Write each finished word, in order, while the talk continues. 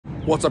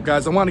What's up,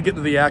 guys? I want to get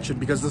into the action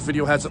because this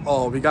video has it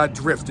all. We got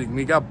drifting,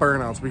 we got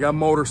burnouts, we got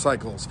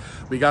motorcycles,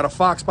 we got a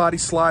Fox body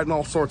slide and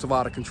all sorts of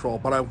out of control.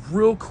 But a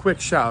real quick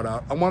shout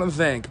out. I want to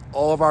thank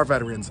all of our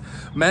veterans,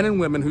 men and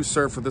women who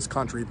serve for this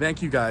country.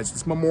 Thank you, guys.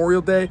 This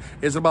Memorial Day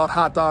isn't about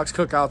hot dogs,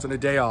 cookouts, and a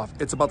day off.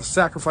 It's about the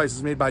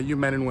sacrifices made by you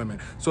men and women.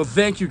 So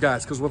thank you,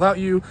 guys, because without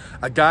you,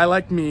 a guy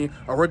like me,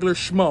 a regular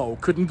schmo,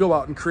 couldn't go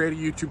out and create a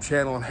YouTube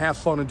channel and have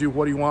fun and do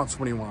what he wants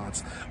when he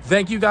wants.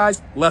 Thank you,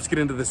 guys. Let's get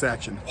into this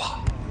action.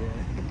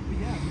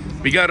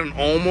 We got an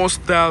almost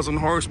 1,000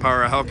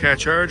 horsepower Hellcat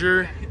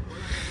Charger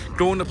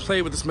going to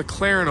play with this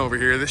McLaren over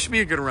here. This should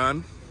be a good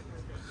run.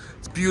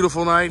 It's a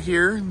beautiful night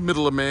here,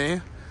 middle of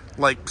May,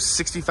 like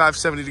 65,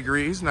 70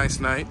 degrees, nice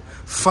night.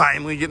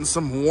 Finally getting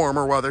some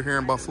warmer weather here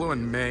in Buffalo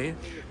in May.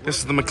 This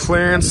is the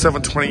McLaren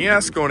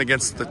 720S going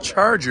against the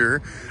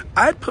Charger.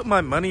 I'd put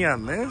my money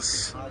on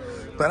this,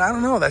 but I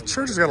don't know. That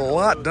Charger's got a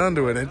lot done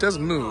to it. It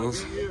doesn't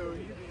move.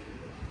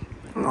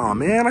 Oh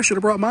man, I should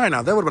have brought mine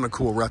out. That would have been a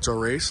cool retro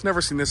race.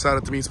 Never seen this out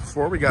at the meets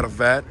before. We got a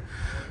vet,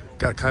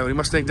 got a Coyote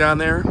Mustang down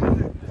there.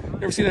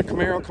 Never seen a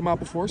Camaro come out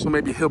before, so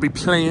maybe he'll be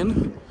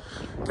playing.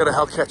 Got a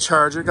Hellcat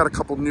Charger. Got a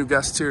couple new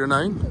guests here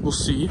tonight. We'll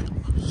see.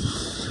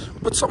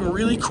 But something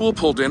really cool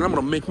pulled in. I'm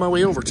gonna make my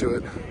way over to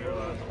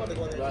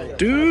it.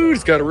 Dude,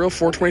 it's got a real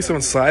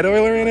 427 side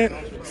oiler in it.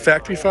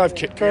 Factory 5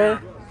 kit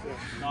car.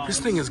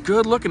 This thing is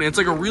good looking. It's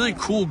like a really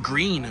cool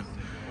green.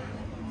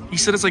 He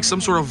said it's like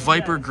some sort of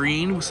Viper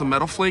green with some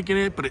metal flake in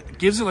it, but it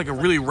gives it like a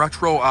really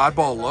retro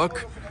oddball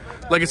look.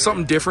 Like it's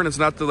something different. It's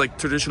not the like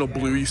traditional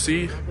blue you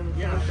see.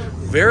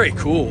 Very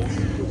cool.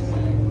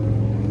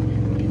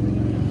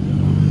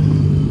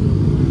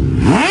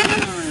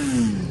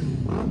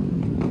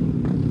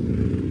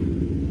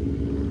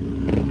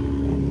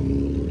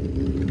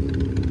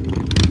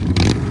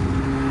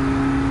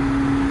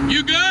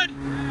 You good?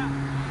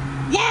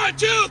 1,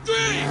 2,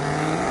 3.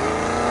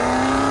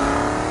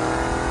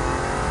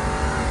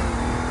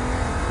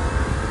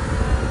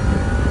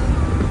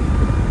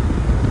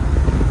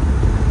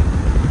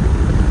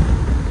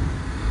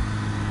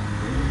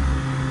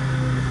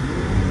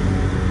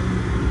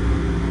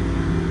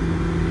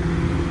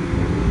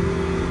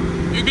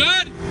 You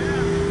good?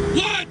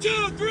 1,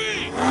 2,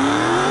 3.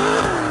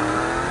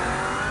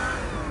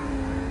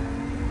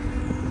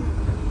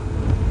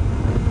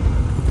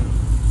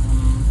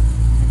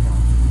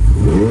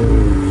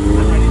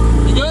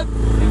 You good?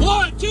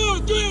 1,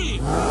 2, 3.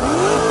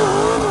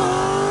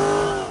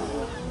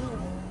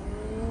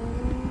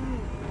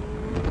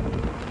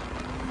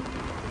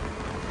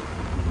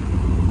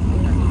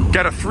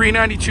 Got a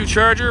 392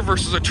 Charger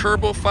versus a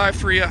turbo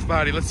 5.3 F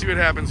body. Let's see what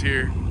happens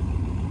here.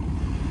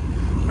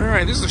 All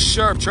right, this is a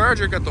sharp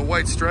Charger, got the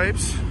white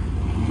stripes.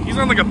 He's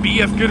on like a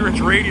BF Goodrich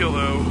radio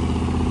though.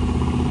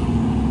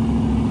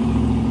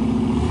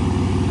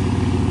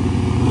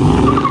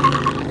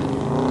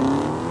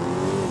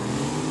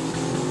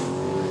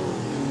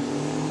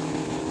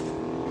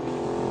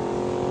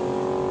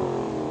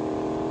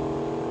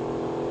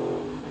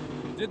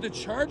 Did the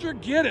Charger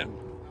get him?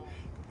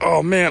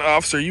 Oh man,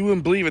 officer, you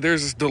wouldn't believe it.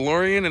 There's this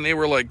DeLorean and they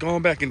were like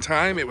going back in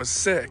time. It was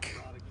sick.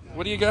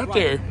 What do you got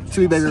there?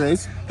 2 baby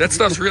rays. That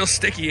stuff's real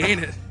sticky,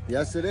 ain't it?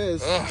 Yes, it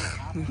is.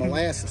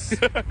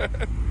 Molasses. All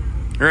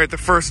right, the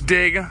first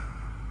dig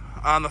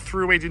on the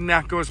throughway did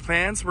not go as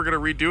planned, so we're going to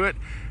redo it.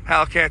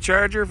 Hellcat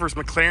Charger versus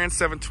McLaren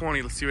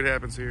 720. Let's see what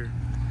happens here.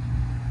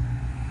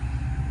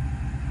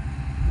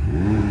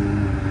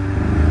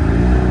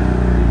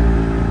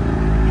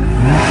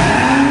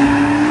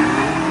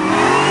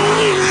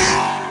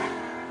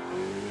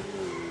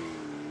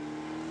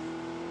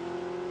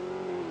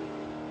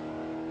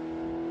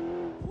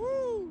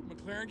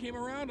 McLaren came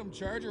around him,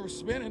 Charger was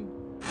spinning.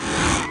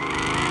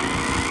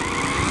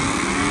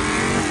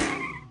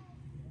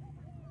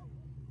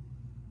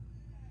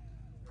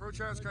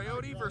 Pro-Charged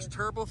Coyote versus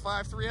Turbo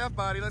 5.3 F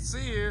body. Let's see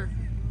here.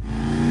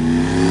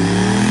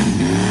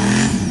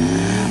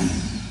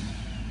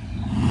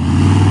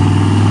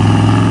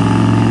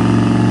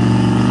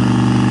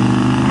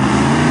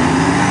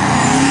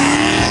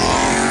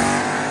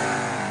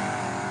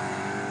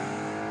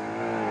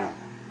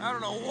 I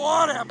don't know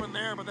what happened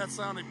there, but that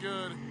sounded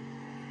good.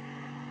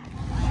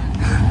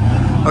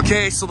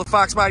 Okay, so the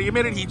Fox body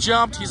admitted he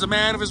jumped. He's a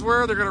man of his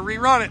word. They're going to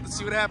rerun it. Let's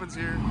see what happens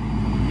here.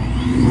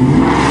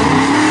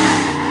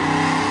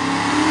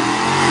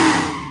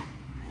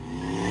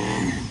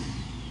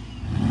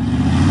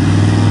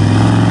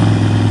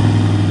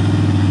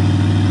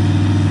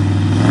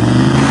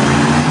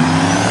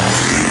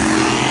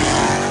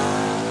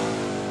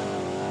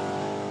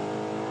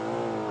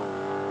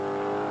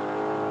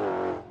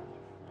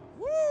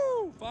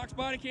 Woo! Fox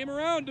body came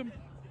around him.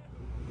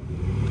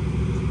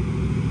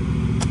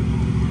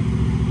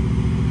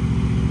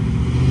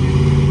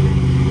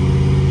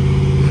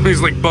 He's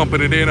like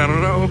bumping it in, I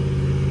don't know.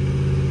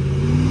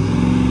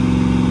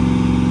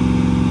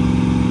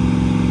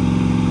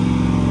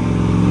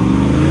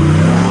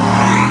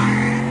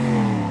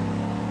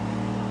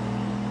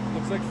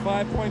 Looks like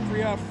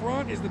 5.3 out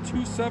front is the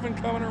 2.7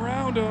 coming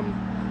around him.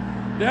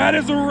 That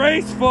is a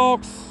race,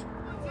 folks.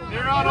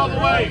 They're out all the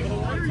way.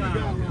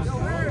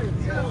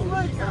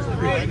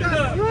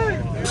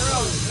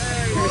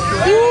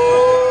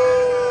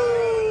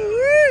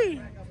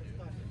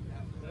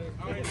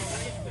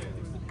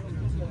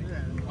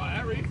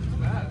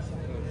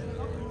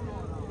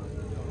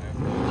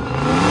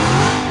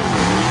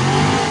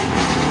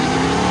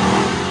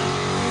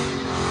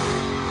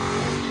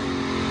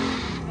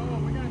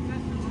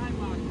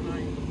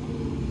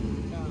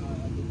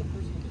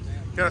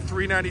 Got a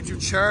 392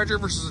 Charger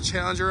versus a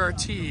Challenger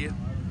RT.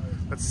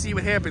 Let's see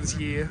what happens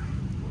here.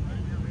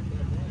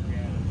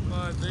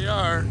 But they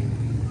are.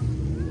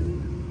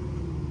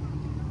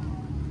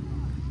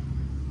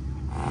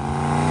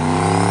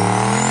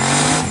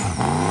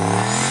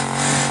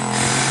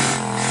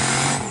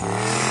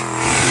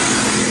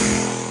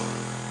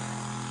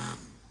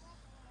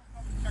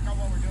 Check out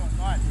what we're doing.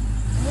 Go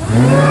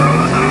ahead.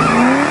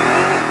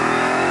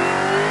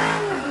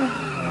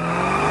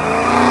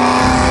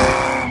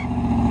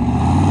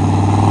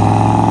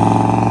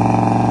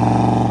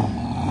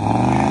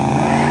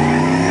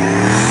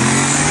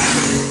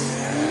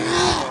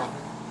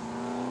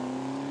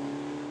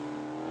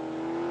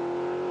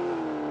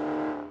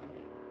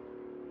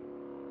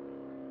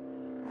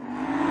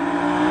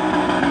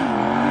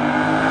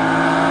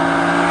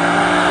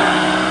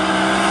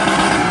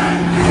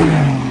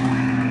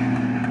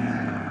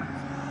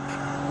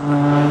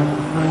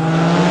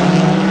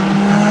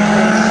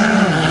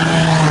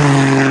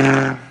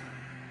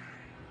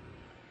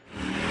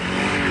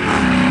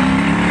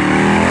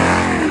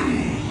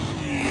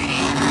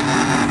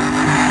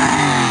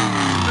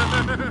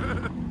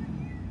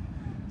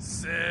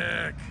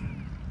 Sick.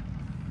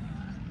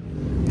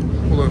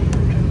 Hold on.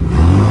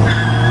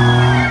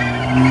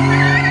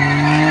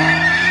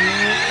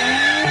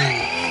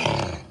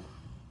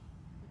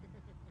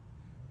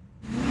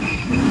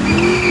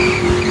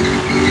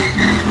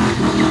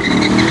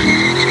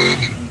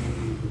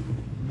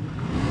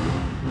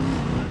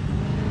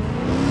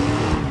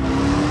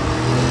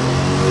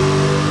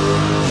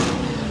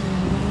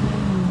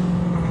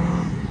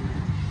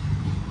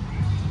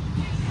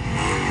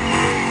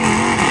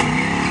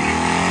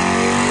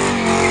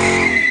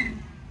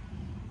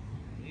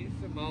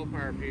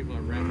 Mopar people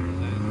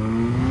represent.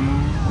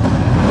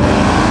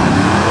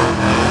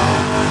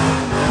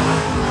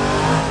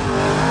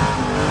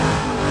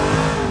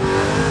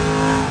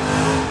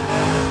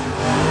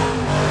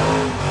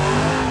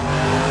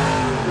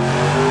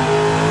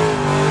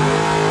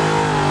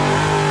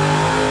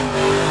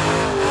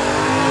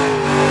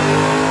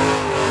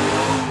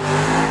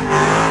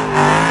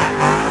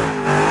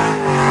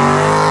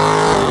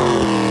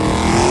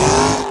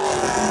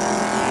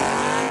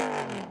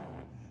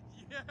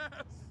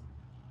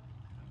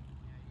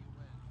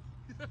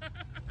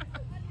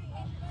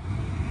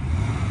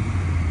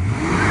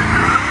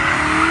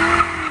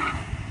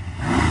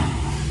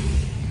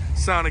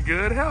 Sounded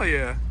good? Hell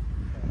yeah.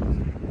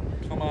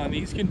 Come on,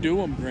 these can do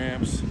them,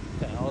 Gramps.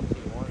 The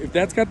LT1. If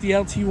that's got the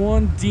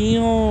LT1,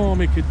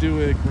 damn, it could do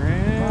it,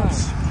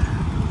 Gramps.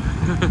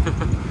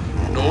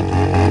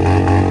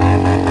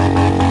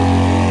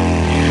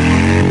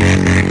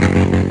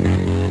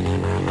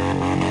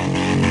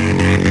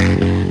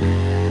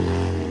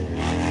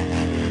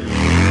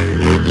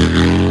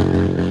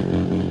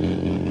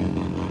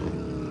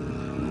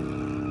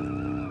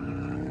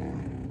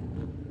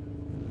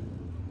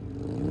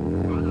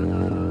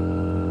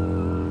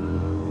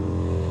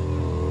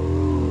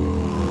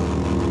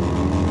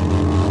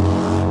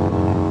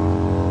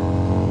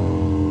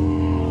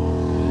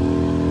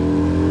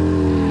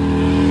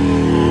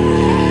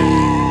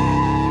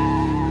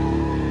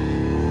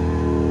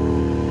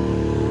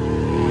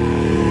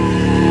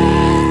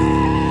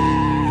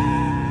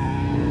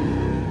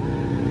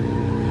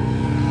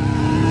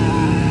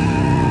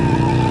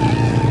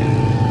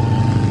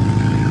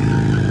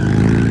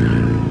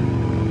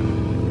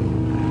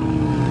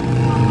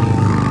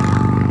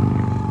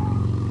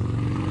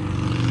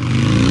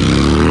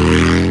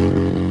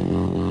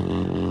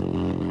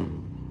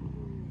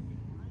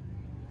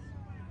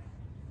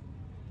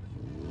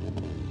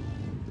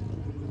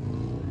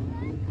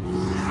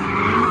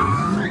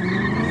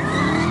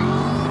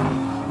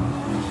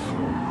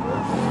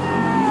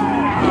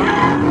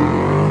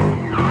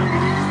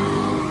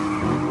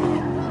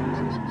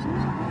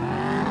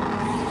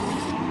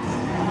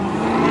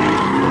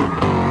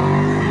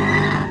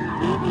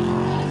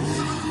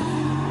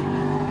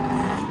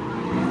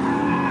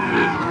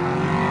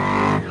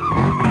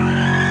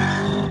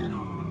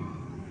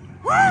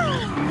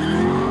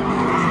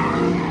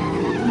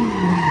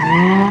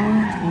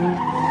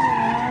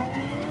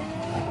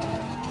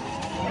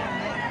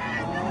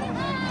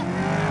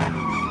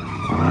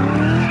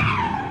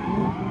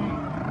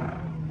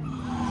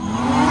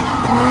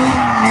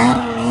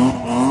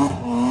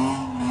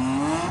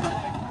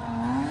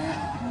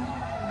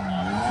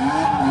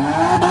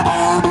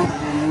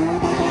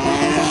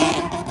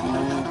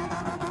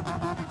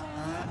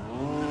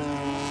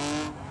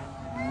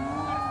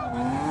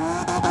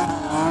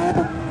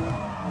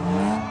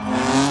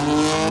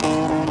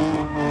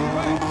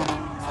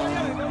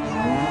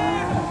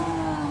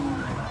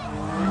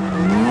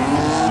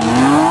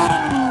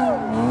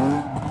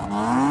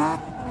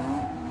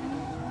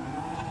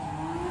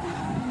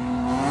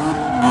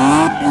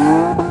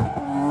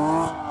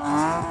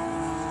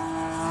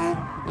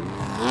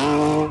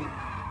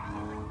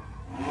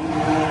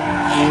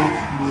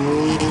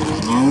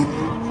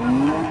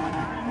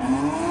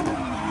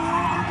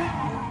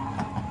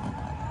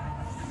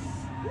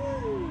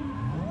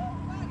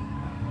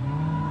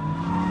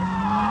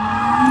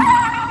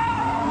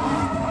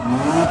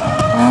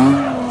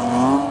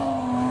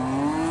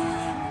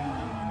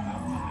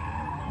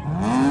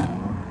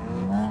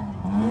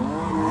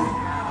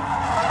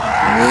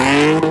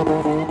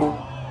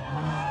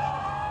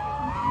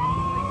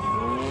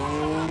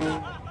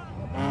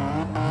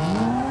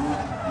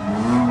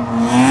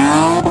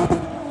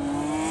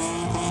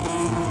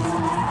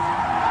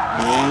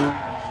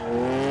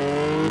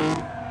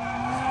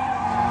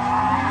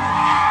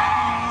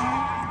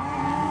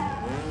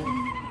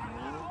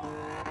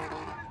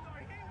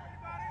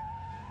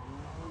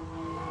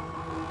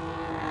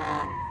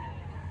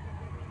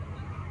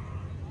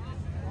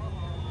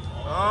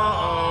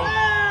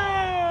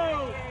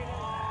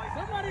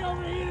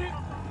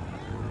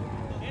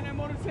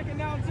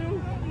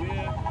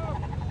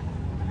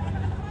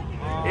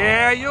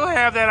 Yeah, you'll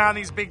have that on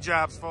these big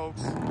jobs,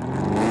 folks.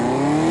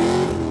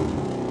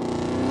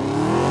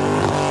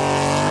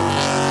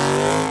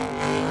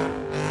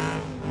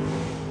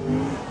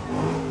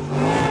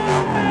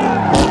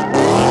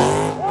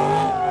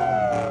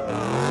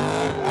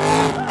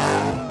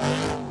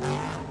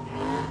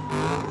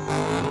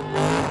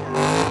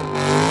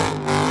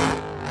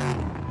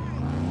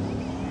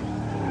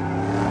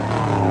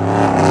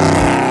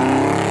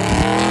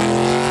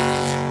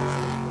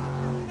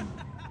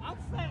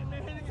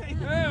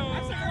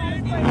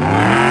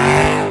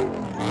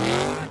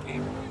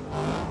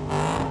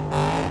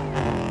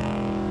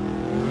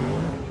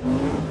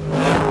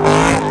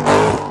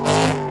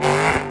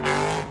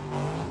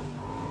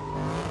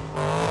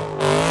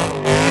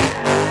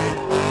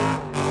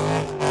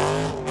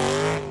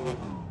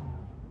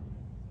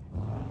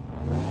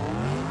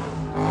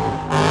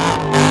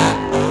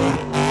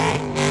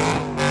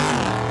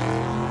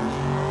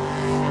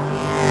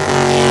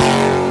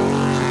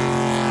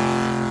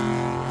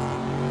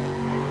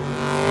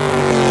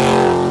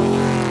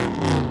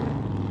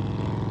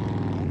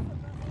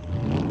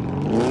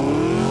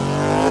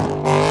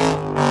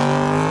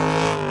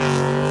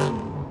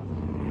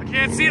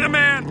 Can't see the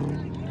man.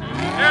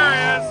 There he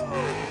is.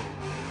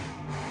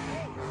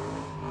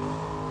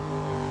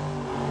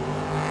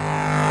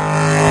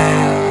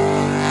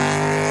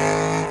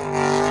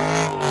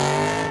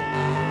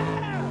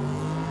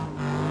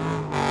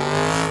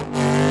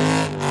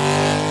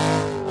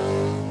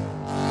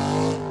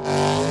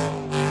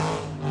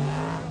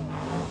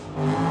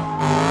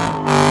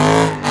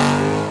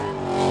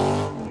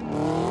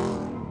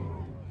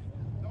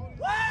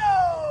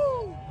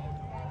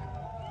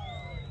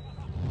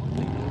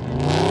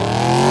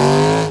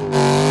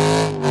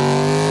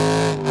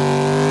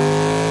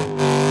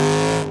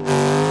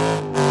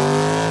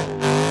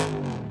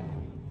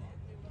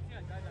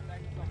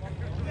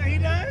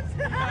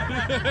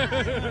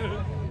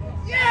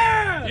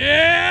 Yeah!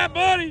 Yeah,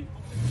 buddy.